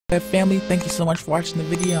Family, thank you so much for watching the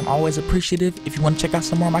video. I'm always appreciative. If you want to check out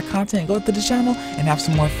some more of my content, go to the channel and have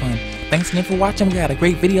some more fun. Thanks again for watching. We got a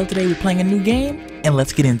great video today. We're playing a new game, and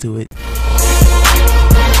let's get into it.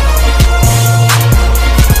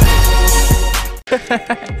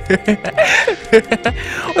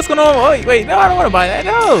 What's going on? Oh, wait, no, I don't want to buy that.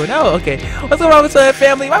 No, okay. What's going on with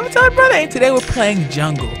family? Mypotatoheadbrother, and today we're playing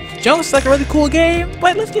Jungle. Jungle's like a really cool game,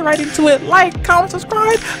 but let's get right into it. Like, comment,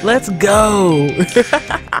 subscribe. Let's go.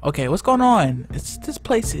 Okay, what's going on? This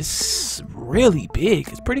place is really big.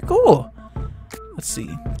 It's pretty cool. Let's see.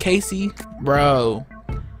 Casey, bro.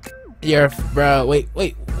 Bro, wait.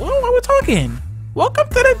 Why are we talking? Welcome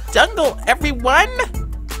to the jungle, everyone.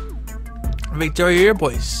 Victoria, your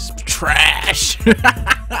boy's trash.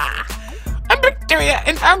 I'm Victoria,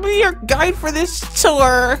 and I'll be your guide for this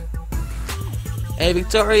tour. Hey,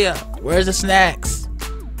 Victoria, where's the snacks?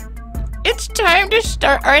 It's time to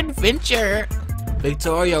start our adventure.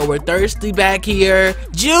 Victoria, we're thirsty back here.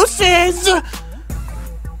 Juices!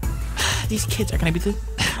 These kids are gonna be the...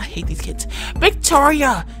 I hate these kids.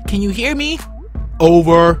 Victoria, can you hear me?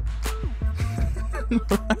 Over.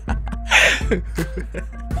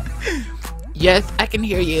 Yes, I can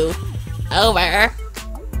hear you. Over.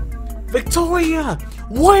 Victoria,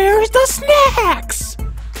 where's the snacks?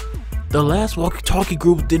 The last walkie-talkie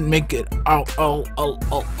group didn't make it.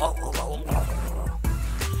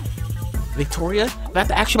 Victoria, I have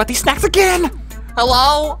to ask you about these snacks again.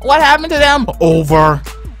 Hello? What happened to them? Over.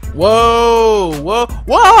 Whoa.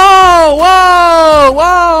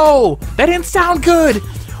 That didn't sound good.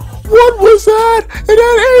 What was that? And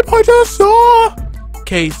that ape I just saw?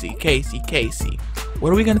 Casey.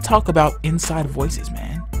 What are we gonna talk about inside Voices,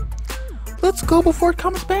 man? Let's go before it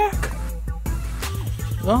comes back.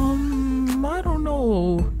 I don't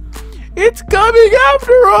know. It's coming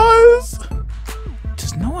after us.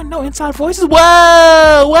 Does no one know inside Voices?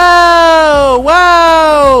 Whoa!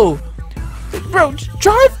 Bro,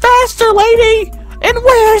 drive faster, lady! And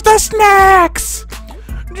where's the snacks?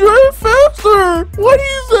 Drive faster! What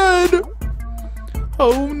he said?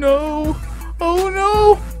 Oh no!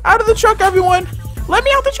 Out of the truck, everyone! Let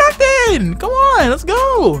me out the truck then! Come on, let's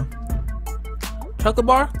go! Chocolate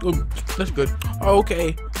bar? Oh, that's good.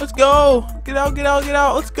 Okay, let's go! Get out,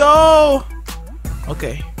 let's go!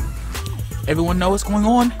 Okay. Everyone know what's going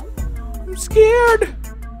on? I'm scared!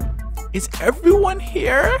 Is everyone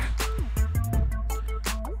here?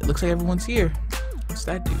 It looks like everyone's here. What's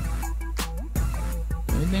that do?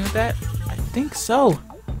 Anything with that? I think so.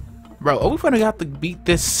 Bro, are we gonna have to beat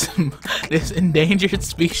this this endangered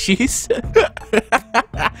species?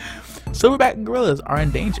 Silverback gorillas are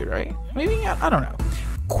endangered, right? Maybe, I don't know.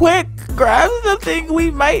 Quick, grab the thing,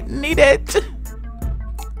 we might need it.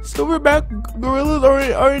 Silverback gorillas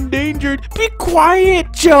are endangered. Be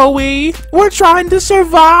quiet, Joey. We're trying to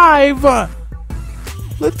survive.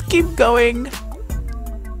 Let's keep going.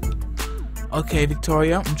 Okay,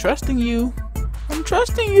 Victoria, I'm trusting you.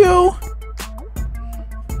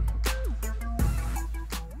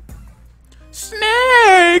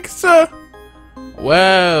 Snakes!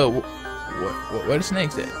 Whoa. Where the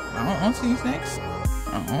snakes at? I don't see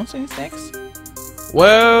any snakes.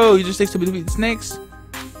 Whoa, you just take to beat the snakes?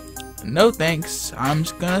 No thanks. I'm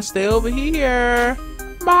just gonna stay over here.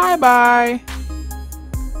 Bye.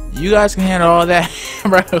 You guys can handle all that.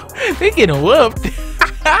 Bro, they getting whooped.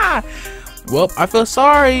 Well, I feel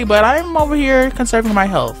sorry, but I'm over here conserving my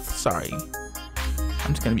health. Sorry.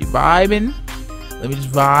 I'm just gonna be vibing. Let me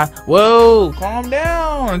just vibe. Whoa, calm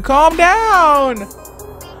down.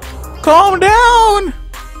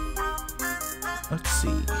 Let's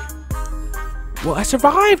see. Well, I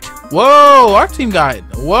survived. Whoa, our team got it.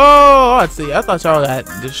 Whoa, let's see. I thought y'all got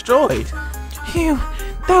destroyed. Phew,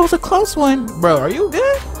 that was a close one. Bro, are you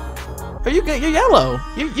good? You're yellow.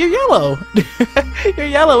 You're yellow. You're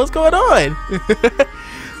yellow. What's going on?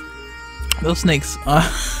 Those snakes.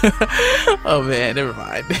 Oh man, never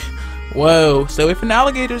mind. Whoa, stay away from the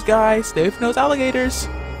alligators, guys. Stay away from those alligators.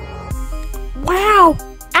 Wow,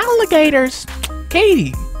 alligators.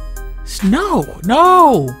 Katie. No.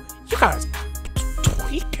 You guys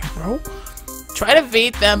tweaking, bro. Try to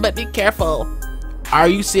feed them, but be careful. Are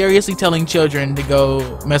you seriously telling children to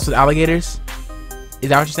go mess with alligators? Is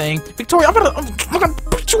that what you're saying? Victoria, I'm gonna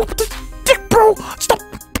beat you up with this dick, bro. Stop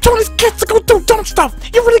telling these kids to go do dumb stuff.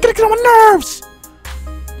 You're really gonna get on my nerves.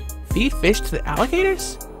 Feed fish to the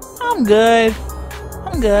alligators? I'm good.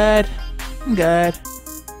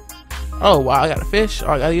 Oh wow, I got a fish. Oh,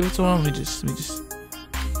 I gotta give it to him. Let me just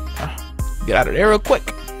get out of there real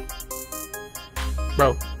quick.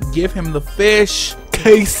 Bro, give him the fish,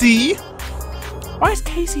 Casey. Why is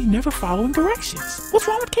Casey never following directions? What's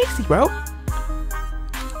wrong with Casey, bro?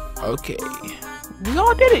 Okay. We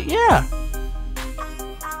all did it, yeah.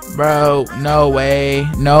 Bro, no way.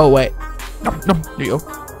 No way. No, no. There you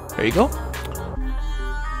go. There you go.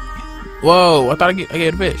 Whoa, I thought I get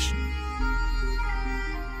a fish.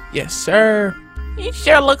 Yes, sir. He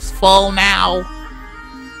sure looks full now.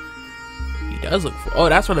 He does look full. Oh,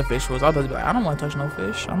 that's where the fish was. I was like, I don't want to touch no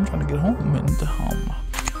fish. I'm trying to get home and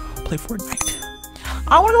play Fortnite.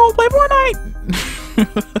 I want to go play Fortnite.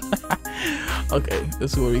 Okay,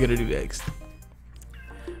 let's see what we're gonna do next.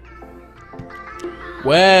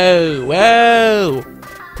 Whoa, whoa.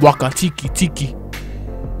 Waka tiki tiki.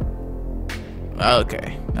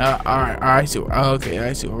 Okay. Alright, I see. Okay,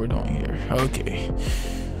 I see what we're doing here. Okay.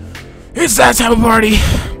 It's that type of party.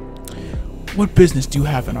 What business do you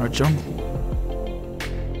have in our jungle?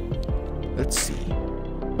 Let's see.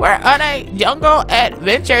 We're on a jungle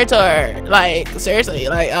adventure tour. Like, seriously.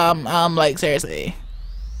 Like, seriously.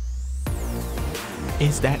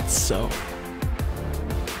 Is that so?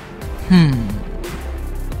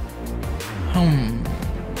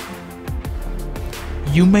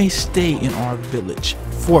 You may stay in our village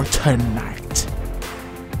for tonight.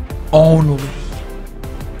 Only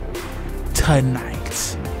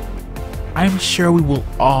tonight. I'm sure we will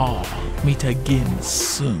all meet again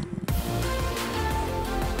soon.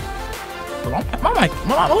 My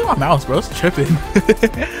mouse, bro, it's tripping.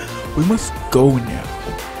 We must go now.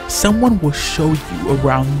 Someone will show you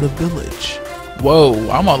around the village. Whoa,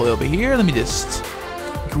 I'm all the way over here. Let me just...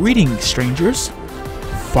 Greetings, strangers.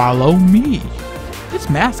 Follow me. This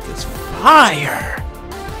mask is fire.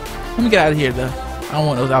 Let me get out of here, though. I don't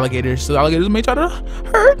want those alligators. So the alligators may try to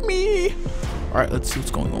hurt me. Alright, let's see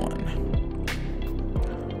what's going on.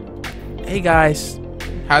 Hey, guys.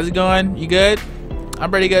 How's it going? You good? I'm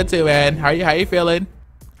pretty good, too, man. How you feeling?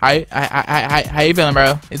 How you feeling,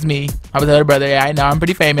 bro? It's me, Mypotatoheadbrother. Yeah, I know. I'm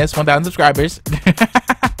pretty famous. 1,000 subscribers.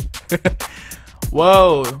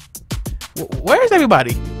 Whoa. Where's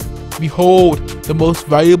everybody? Behold, the most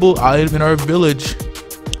valuable item in our village.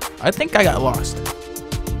 I think I got lost.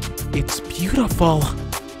 It's beautiful.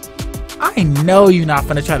 I know you're not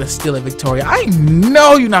gonna try to steal it, Victoria. I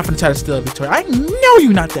know you're not gonna try to steal it, Victoria. I know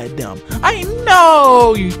you're not that dumb. I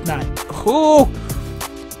know you're not.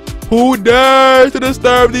 Who dares to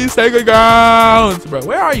disturb these sacred grounds? Bro,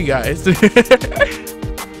 where are you guys? Oh,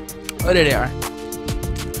 there they are.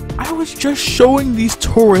 I was just showing these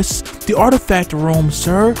tourists the artifact room,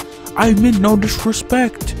 sir. I meant no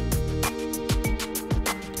disrespect.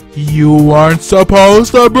 You aren't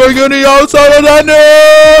supposed to bring any outsiders in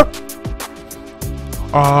here!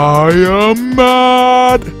 I am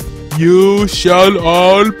mad! You shall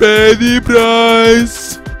all pay the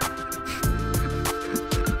price!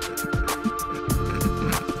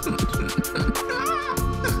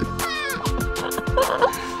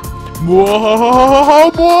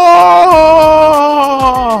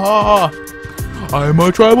 I'm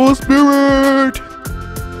a tribal spirit.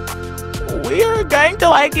 We're going to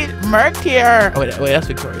like it murked here. Oh, wait, that's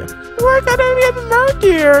Victoria. We're gonna get murked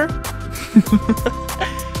here.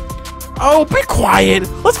 Oh, be quiet.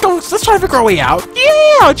 Let's go. Let's try to figure our way out.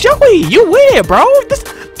 Yeah, Joey, you win it, bro. Just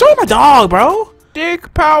join my dog, bro.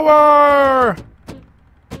 Dick power.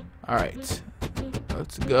 All right,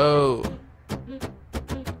 let's go.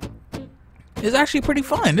 It's actually pretty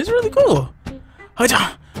fun. It's really cool. Get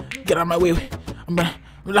out of my way.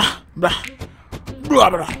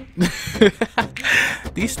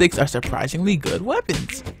 These sticks are surprisingly good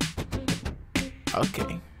weapons.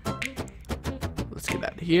 Okay. Let's get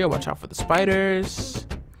out of here. Watch out for the spiders.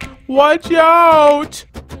 Watch out!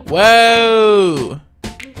 Whoa!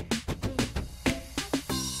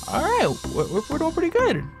 Alright, we're doing pretty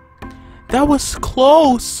good. That was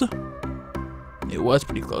close. It was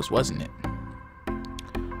pretty close, wasn't it?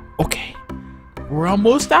 Okay, we're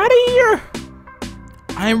almost out of here.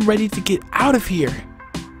 I'm ready to get out of here.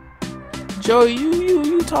 Joey,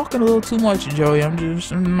 you talking a little too much, Joey. I'm just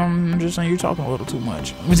saying you're talking a little too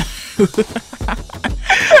much.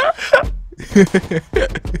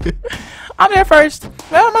 I'm here first.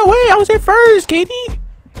 Out of my way, I was here first, Katie.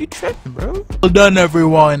 You tripping, bro? Well done,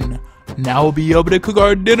 everyone. Now we'll be able to cook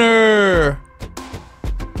our dinner.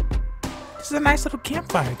 This is a nice little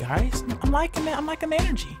campfire, guys. I'm liking it. I'm liking the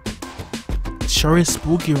energy. It sure is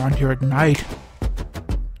spooky around here at night.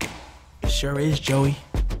 It sure is, Joey.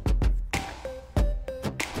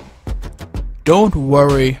 Don't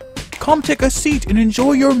worry. Come take a seat and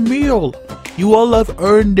enjoy your meal. You all have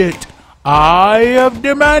earned it. I have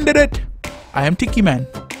demanded it. I am Tiki Man.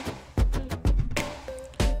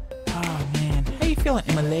 Oh man, how you feeling,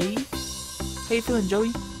 Emily? How you feeling,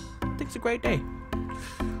 Joey? I think it's a great day.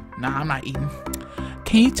 Nah, I'm not eating.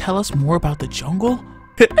 Can you tell us more about the jungle?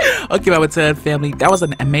 Okay, Mypotatohead family, that was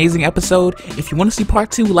an amazing episode. If you want to see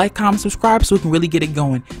part 2, like, comment, subscribe so we can really get it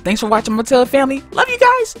going. Thanks for watching, Mypotatohead family. Love you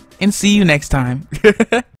guys, and see you next time.